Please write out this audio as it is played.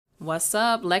What's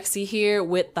up? Lexi here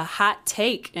with the hot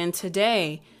take. And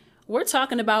today we're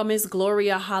talking about Miss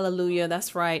Gloria Hallelujah.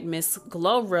 That's right, Miss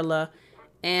Glorilla.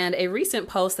 And a recent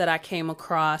post that I came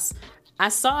across. I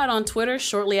saw it on Twitter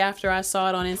shortly after I saw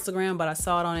it on Instagram, but I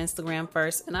saw it on Instagram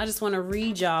first. And I just want to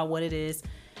read y'all what it is.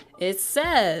 It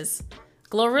says,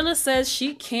 Glorilla says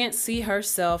she can't see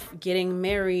herself getting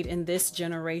married in this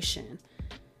generation.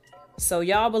 So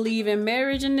y'all believe in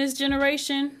marriage in this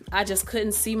generation? I just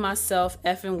couldn't see myself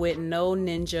effing with no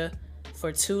ninja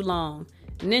for too long.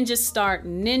 Ninjas start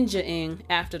ninja-ing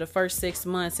after the first 6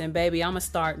 months, and baby, I'ma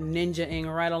start ninja-ing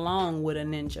right along with a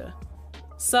ninja.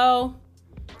 So,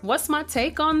 what's my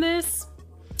take on this?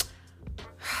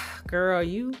 Girl,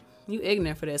 you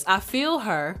ignorant for this. I feel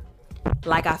her,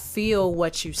 like I feel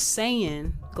what you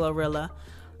saying, Glorilla.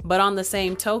 But on the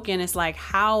same token, it's like,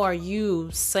 how are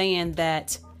you saying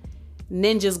that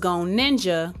ninjas gon'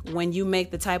 ninja when you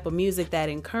make the type of music that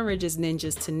encourages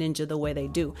ninjas to ninja the way they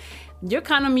do? Your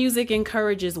kind of music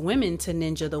encourages women to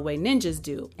ninja the way ninjas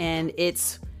do, and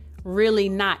it's really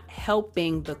not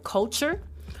helping the culture.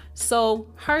 So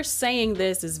her saying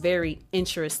this is very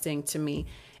interesting to me.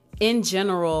 In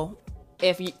general,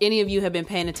 if any of you have been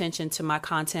paying attention to my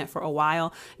content for a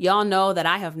while, y'all know that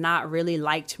I have not really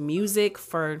liked music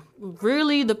for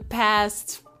really the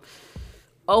past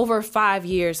over 5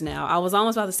 years now. I was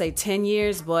almost about to say 10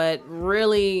 years, but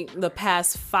really the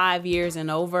past 5 years and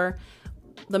over.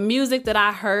 The music that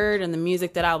I heard and the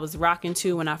music that I was rocking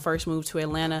to when I first moved to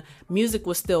Atlanta, music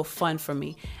was still fun for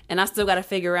me. And I still got to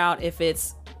figure out if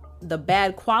it's the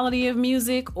bad quality of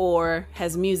music or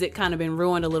has music kind of been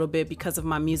ruined a little bit because of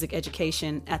my music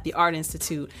education at the Art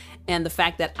Institute and the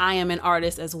fact that I am an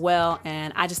artist as well.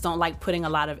 And I just don't like putting a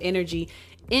lot of energy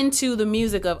into the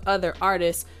music of other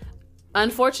artists.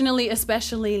 Unfortunately,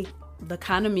 especially the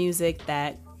kind of music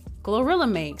that Glorilla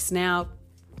makes. Now,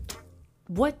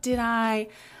 what did I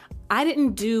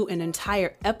didn't do an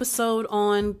entire episode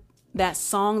on that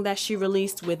song that she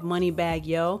released with Moneybagg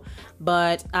Yo,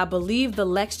 but I believe the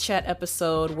Lex Chat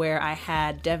episode where I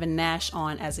had Devin Nash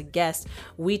on as a guest,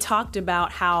 we talked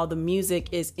about how the music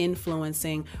is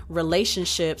influencing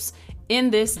relationships in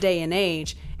this day and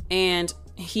age. And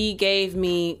he gave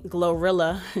me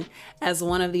Glorilla as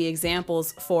one of the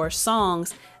examples for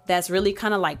songs that's really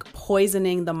kind of like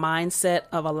poisoning the mindset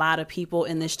of a lot of people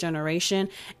in this generation.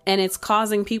 And it's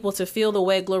causing people to feel the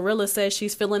way Glorilla says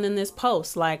she's feeling in this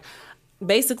post. Like,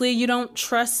 basically, you don't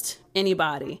trust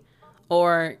anybody,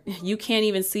 or you can't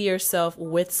even see yourself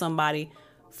with somebody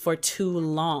for too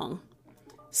long.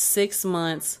 6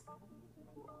 months.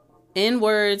 In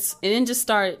words, and then just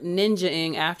start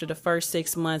ninja-ing after the first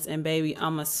 6 months, and baby,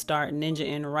 I'ma start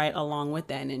ninja-ing right along with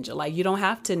that ninja. Like, you don't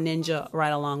have to ninja right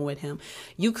along with him.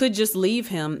 You could just leave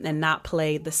him and not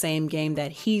play the same game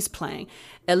that he's playing.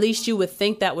 At least you would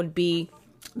think that would be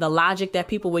the logic that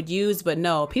people would use, but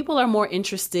no, people are more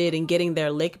interested in getting their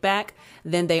lick back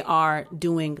than they are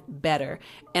doing better.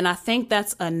 And I think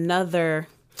that's another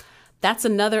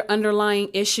underlying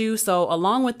issue. So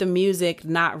along with the music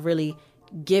not really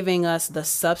giving us the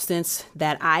substance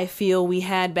that I feel we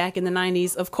had back in the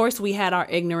 90s. Of course, we had our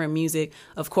ignorant music.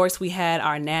 Of course, we had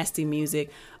our nasty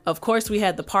music. Of course, we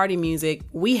had the party music.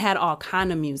 We had all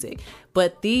kind of music.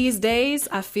 But these days,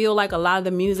 I feel like a lot of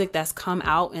the music that's come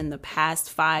out in the past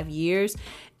 5 years,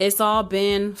 it's all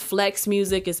been flex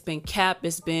music. It's been cap.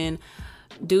 It's been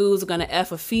dudes are going to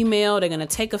F a female. They're going to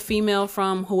take a female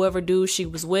from whoever dude she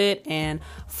was with and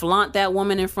flaunt that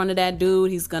woman in front of that dude.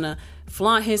 He's going to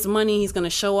flaunt his money. He's going to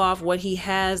show off what he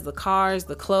has, the cars,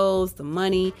 the clothes, the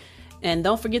money. And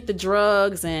don't forget the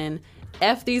drugs and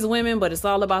F these women, but it's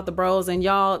all about the bros. And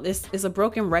y'all, this is a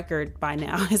broken record by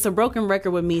now. It's a broken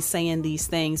record with me saying these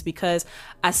things because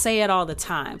I say it all the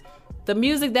time. The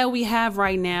music that we have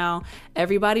right now,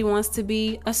 everybody wants to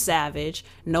be a savage.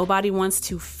 Nobody wants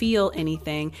to feel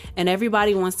anything. And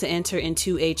everybody wants to enter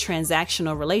into a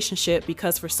transactional relationship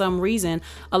because for some reason,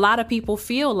 a lot of people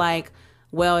feel like,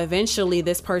 well, eventually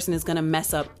this person is going to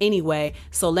mess up anyway.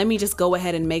 So let me just go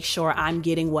ahead and make sure I'm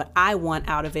getting what I want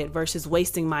out of it versus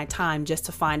wasting my time just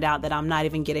to find out that I'm not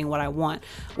even getting what I want,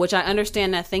 which I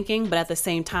understand that thinking. But at the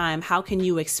same time, how can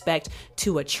you expect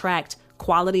to attract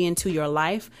quality into your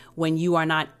life when you are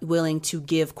not willing to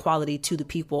give quality to the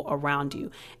people around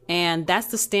you? And that's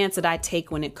the stance that I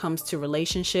take when it comes to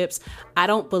relationships. I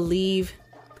don't believe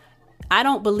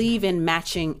in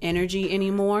matching energy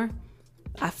anymore.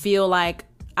 I feel like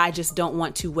I just don't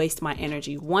want to waste my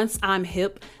energy. Once I'm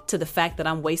hip to the fact that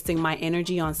I'm wasting my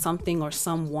energy on something or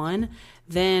someone,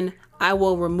 then I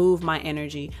will remove my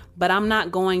energy. But I'm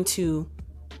not going to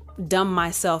dumb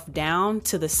myself down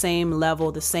to the same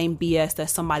level, the same BS that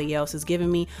somebody else is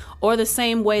giving me, or the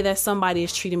same way that somebody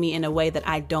is treating me in a way that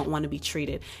I don't want to be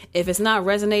treated. If it's not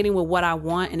resonating with what I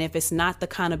want, and if it's not the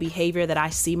kind of behavior that I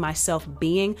see myself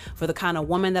being for the kind of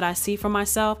woman that I see for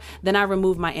myself, then I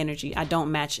remove my energy. I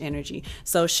don't match energy.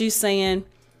 So she's saying,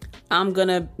 I'm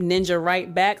gonna ninja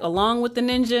right back along with the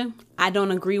ninja. I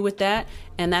don't agree with that.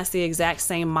 And that's the exact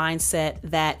same mindset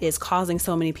that is causing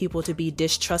so many people to be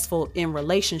distrustful in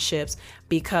relationships,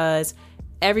 because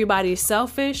everybody is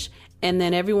selfish and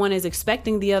then everyone is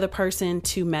expecting the other person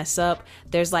to mess up.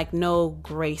 There's like no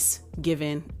grace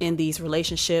given in these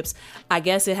relationships. I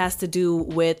guess it has to do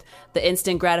with the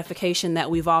instant gratification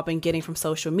that we've all been getting from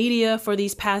social media for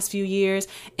these past few years.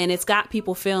 And it's got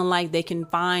people feeling like they can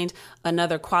find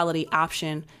another quality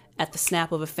option at the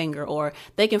snap of a finger, or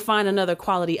they can find another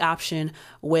quality option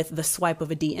with the swipe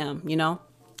of a DM, you know?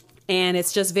 And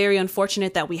it's just very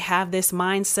unfortunate that we have this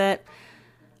mindset.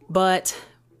 But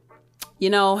you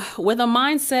know, with a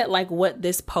mindset like what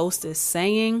this post is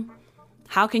saying,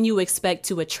 how can you expect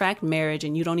to attract marriage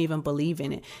and you don't even believe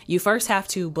in it? You first have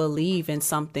to believe in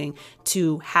something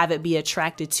to have it be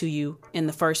attracted to you in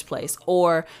the first place,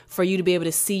 or for you to be able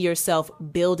to see yourself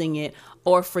building it,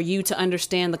 or for you to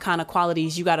understand the kind of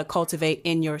qualities you got to cultivate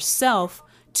in yourself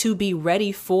to be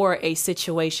ready for a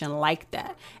situation like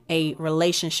that, a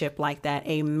relationship like that,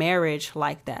 a marriage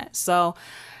like that. So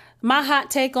my hot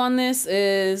take on this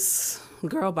is,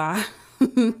 girl, bye.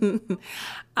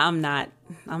 I'm not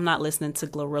listening to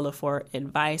Glorilla for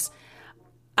advice.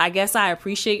 I guess I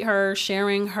appreciate her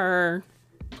sharing her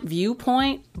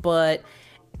viewpoint, but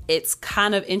it's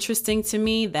kind of interesting to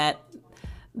me that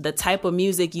the type of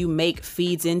music you make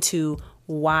feeds into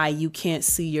why you can't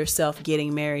see yourself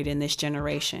getting married in this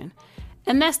generation.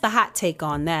 And that's the hot take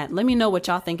on that. Let me know what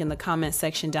y'all think in the comment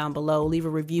section down below. Leave a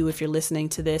review if you're listening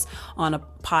to this on a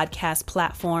podcast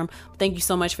platform. Thank you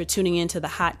so much for tuning in to the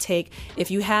hot take. If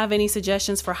you have any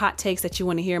suggestions for hot takes that you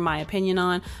want to hear my opinion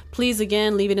on, please,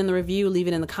 again, leave it in the review, leave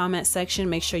it in the comment section.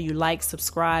 Make sure you like,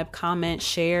 subscribe, comment,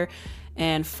 share,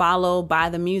 and follow, buy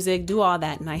the music, do all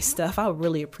that nice stuff. I would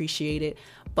really appreciate it.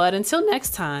 But until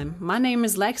next time, my name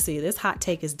is Lexi. This hot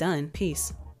take is done.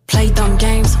 Peace. Play dumb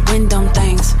games, win dumb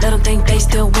things. Let them think they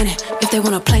still winning. If they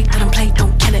wanna play, let them play,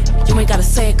 don't kill it. You ain't gotta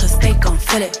say it, cause they gon'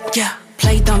 feel it. Yeah.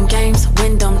 Play dumb games,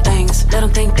 win dumb things. Let them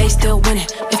think they still winning.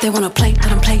 If they wanna play, let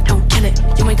them play, don't kill it.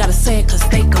 You ain't gotta say it, cause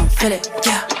they gon' feel it.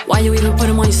 Yeah. Why you even put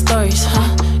them on your stories,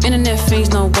 huh? Internet fiends,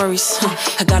 no worries,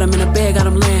 I got them in a bed, got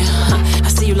them laying, I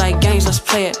see you like games, let's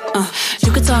play it,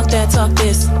 You can talk that, talk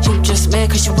this. You just mad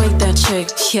cause you ain't that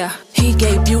chick, yeah. He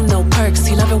gave you no perks.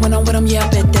 He love it when I'm with him, yeah, I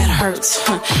bet that hurts,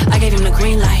 I gave him the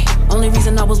green light. Only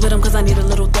reason I was with him cause I need a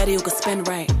little daddy who could spin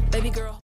right. Baby girl.